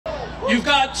You've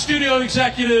got studio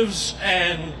executives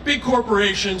and big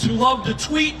corporations who love to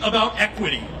tweet about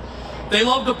equity. They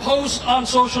love to post on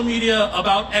social media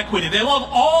about equity. They love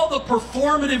all the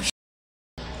performative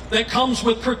that comes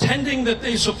with pretending that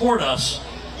they support us.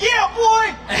 Yeah,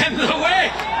 boy! And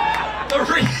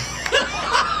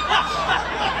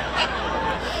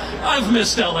I've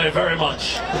missed LA very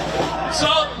much. So,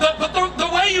 but the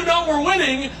way you know we're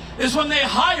winning is when they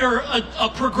hire a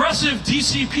progressive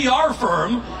DC PR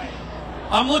firm.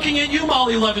 I'm looking at you,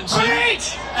 Molly Levinson,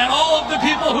 and all of the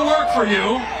people who work for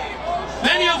you,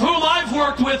 many of whom I've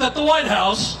worked with at the White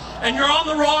House, and you're on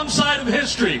the wrong side of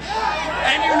history.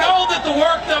 And you know that the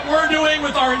work that we're doing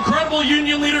with our incredible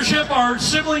union leadership, our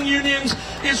sibling unions,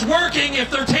 is working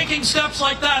if they're taking steps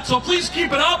like that. So please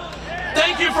keep it up.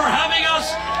 Thank you for having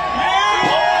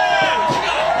us.